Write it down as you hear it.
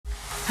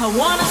I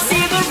wanna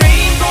see the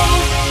rainbow.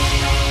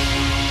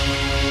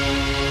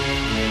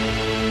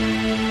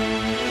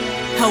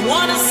 I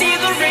wanna see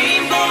the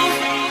rainbow.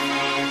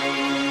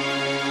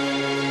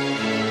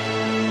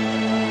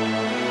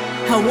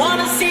 I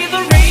wanna see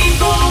the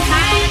rainbow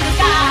high in the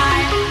sky.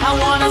 I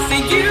wanna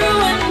see you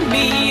and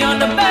me on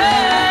the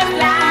bird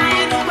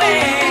flying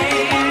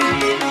away.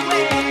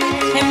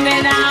 And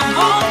then I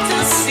hope to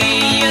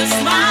see you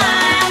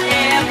smile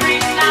every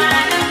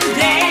night and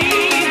day.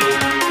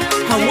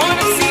 I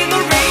wanna see the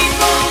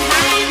rainbow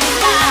high in the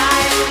sky.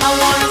 I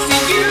wanna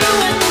see you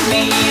and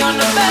me on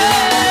the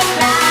bird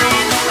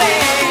flying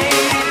away.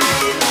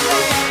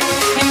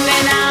 And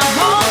then I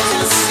hope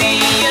to see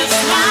you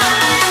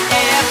smile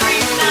every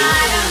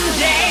night and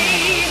day.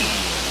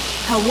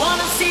 I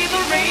wanna see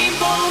the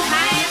rainbow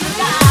high in the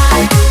sky.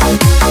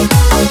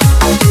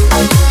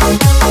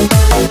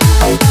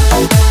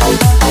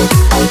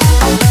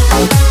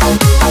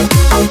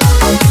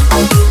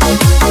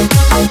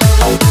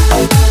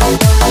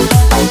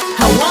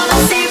 I wanna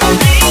see the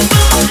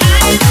rainbow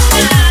high in the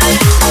sky.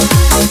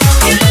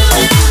 You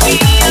and me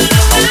on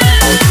the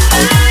bird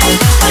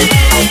flying away.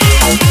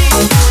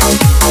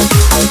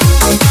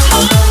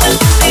 Hope to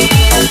see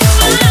you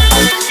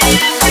smile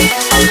every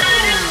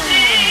night and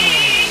day.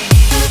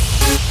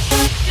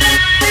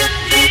 Night and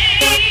day.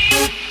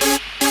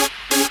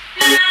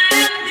 Night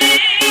and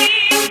day.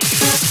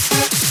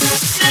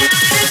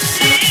 Night and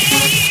day.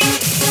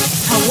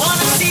 I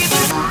wanna see the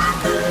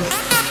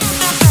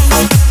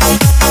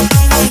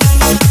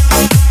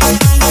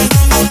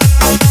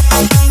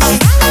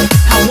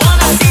I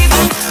wanna see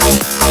the I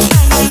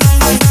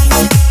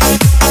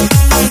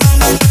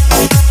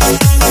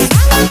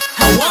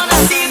wanna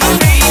see the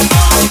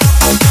rainbow.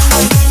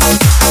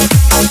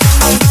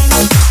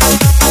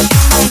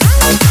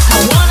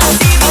 I wanna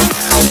see the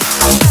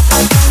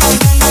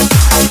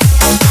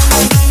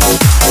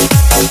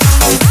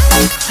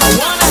I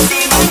wanna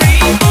see the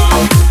rainbow.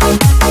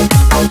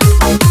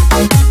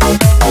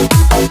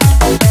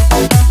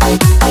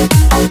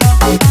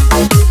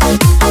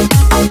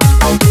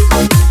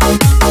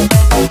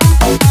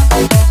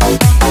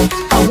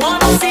 I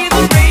wanna see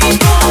the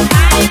rainbow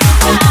high in the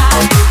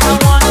sky. I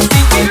wanna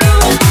see you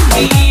and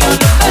me on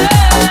the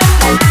bird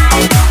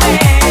flying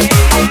away.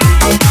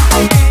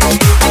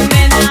 And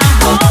then I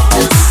hope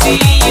to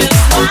see you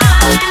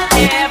smile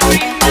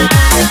every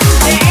night and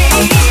day.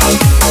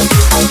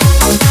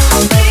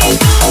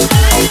 Rainbow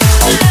high in the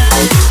sky.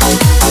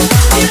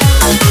 You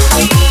and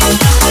me on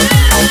the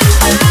bird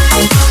flying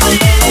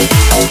away.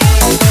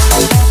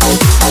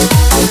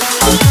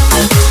 Hope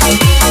to see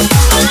you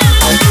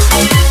smile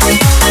every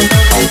night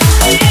and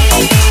day.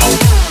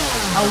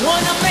 I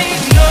wanna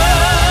make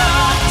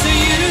love to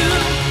you,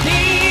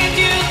 need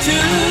you to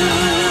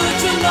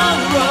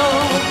tomorrow.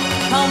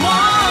 I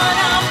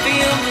wanna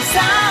feel the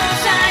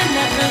sunshine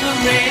after the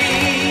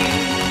rain.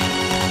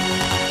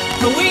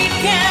 We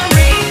can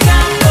reach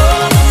out for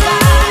the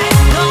sky.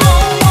 No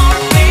more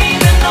pain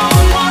and no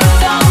more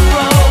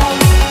sorrow.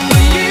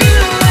 For you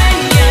I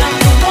am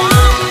the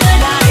one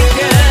that I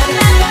could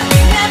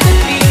never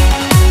be.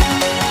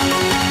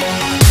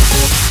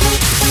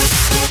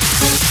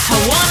 I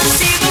wanna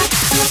see the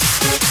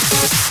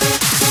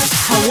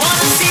I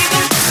wanna see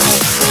the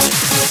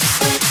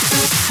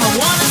I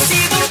wanna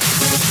see the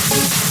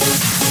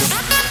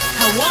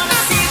I wanna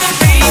see the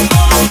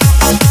rainbow.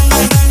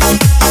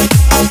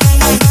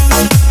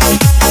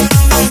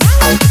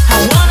 I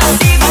wanna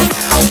see the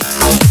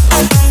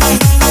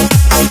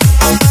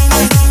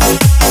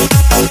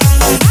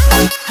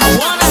I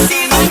wanna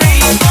see the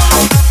rainbow.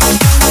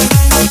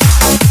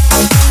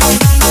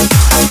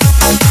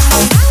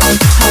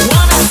 I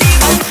wanna see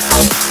the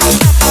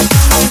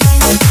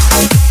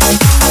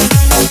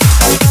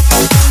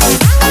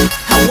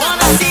I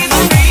wanna see the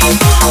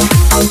rainbow.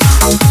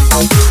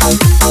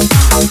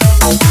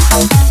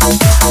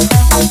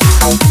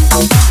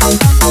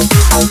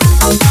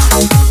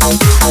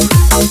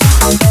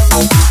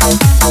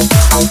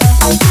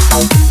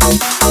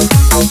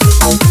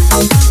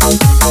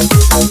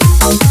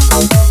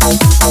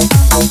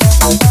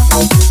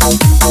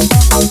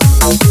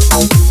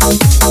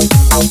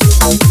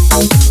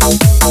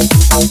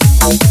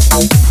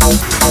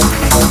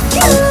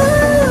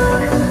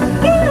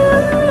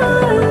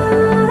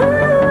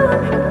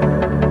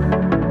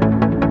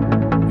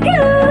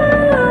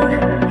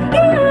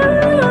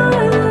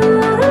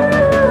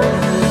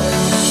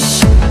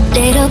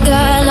 Little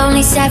girl,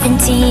 only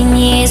 17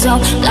 years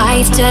old.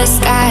 Life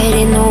just got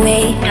in the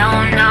way.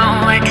 Don't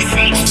know what to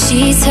say.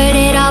 She's heard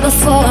it all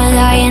before,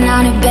 lying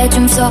on her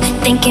bedroom floor,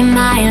 thinking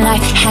my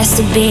life has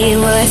to be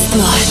worth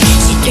more.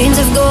 She dreams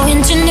of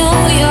going to New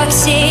York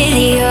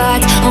City. Her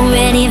heart's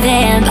already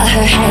there, but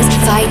her head's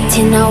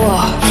fighting a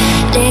war.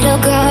 Little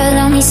girl,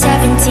 only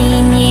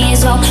 17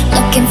 years old,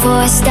 looking for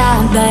a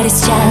star, but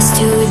it's just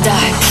too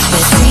dark.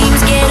 Her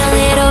dreams get a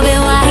little bit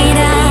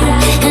wider,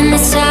 and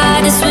it's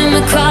hard to swim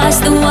across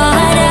the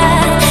water.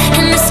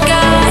 And the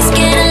scars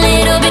get a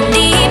little bit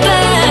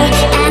deeper,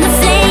 and the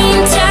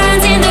flame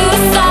turns into a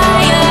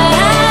fire.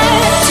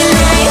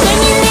 Tonight when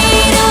you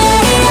need a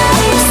way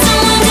out,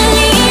 someone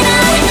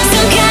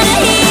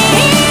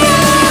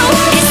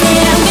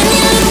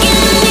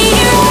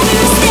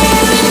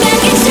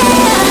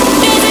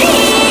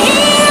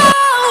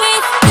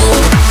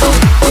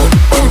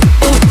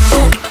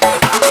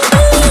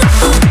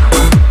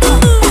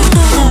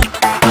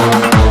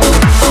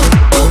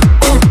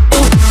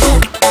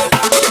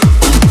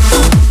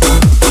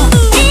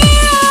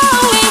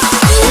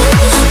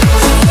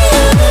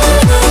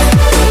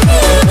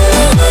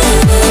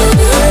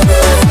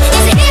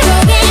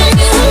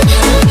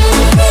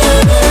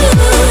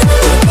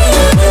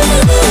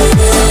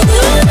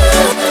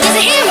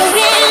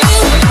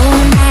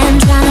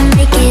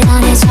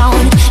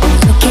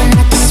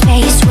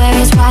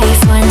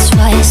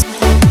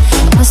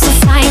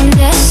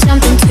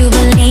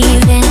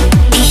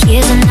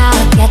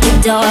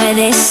door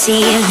this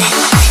evening.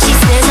 She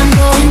says I'm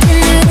going to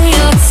New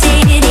York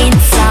City to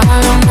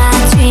follow my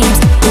dreams.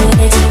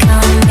 Would you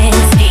come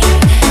with me?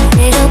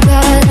 Little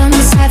girl, I'm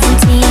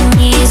 17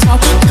 years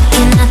old,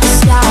 looking at the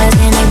stars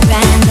in a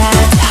grand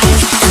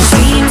paradise.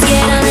 Dreams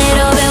get a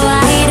little bit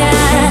wider,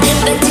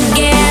 but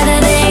together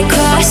they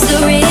cross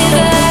the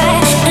river.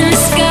 And the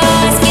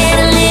scars get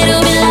a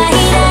little bit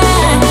lighter,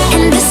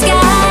 and the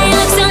sky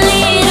looks a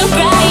little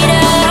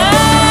brighter.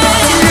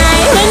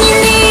 Tonight when you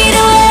need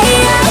a way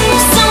out,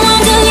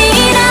 someone to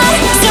lean on,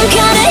 some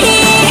kind of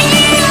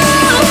hero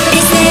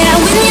is there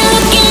when you're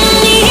looking in the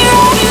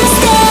mirror,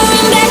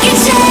 staring back at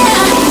you.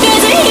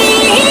 There's a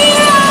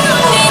hero.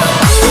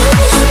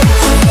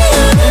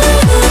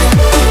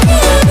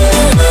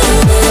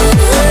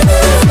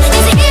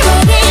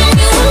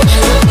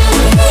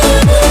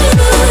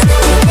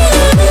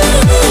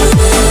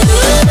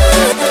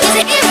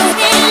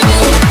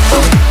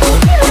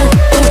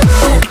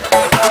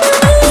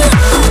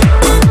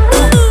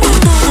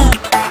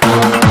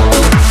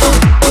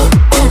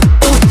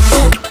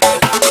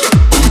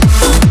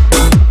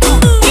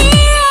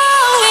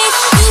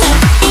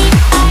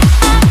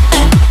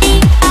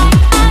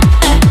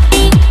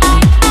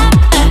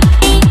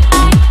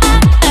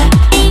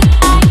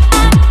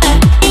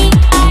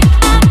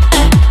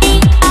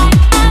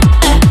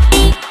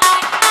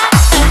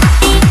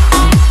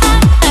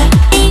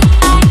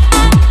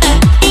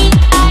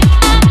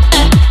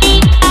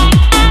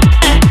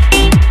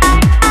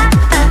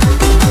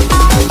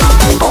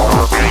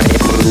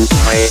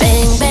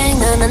 Bang bang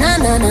na na na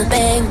na na,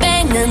 bang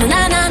bang na na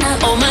na na na.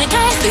 Oh my God,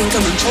 I think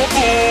I'm in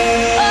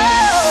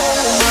trouble.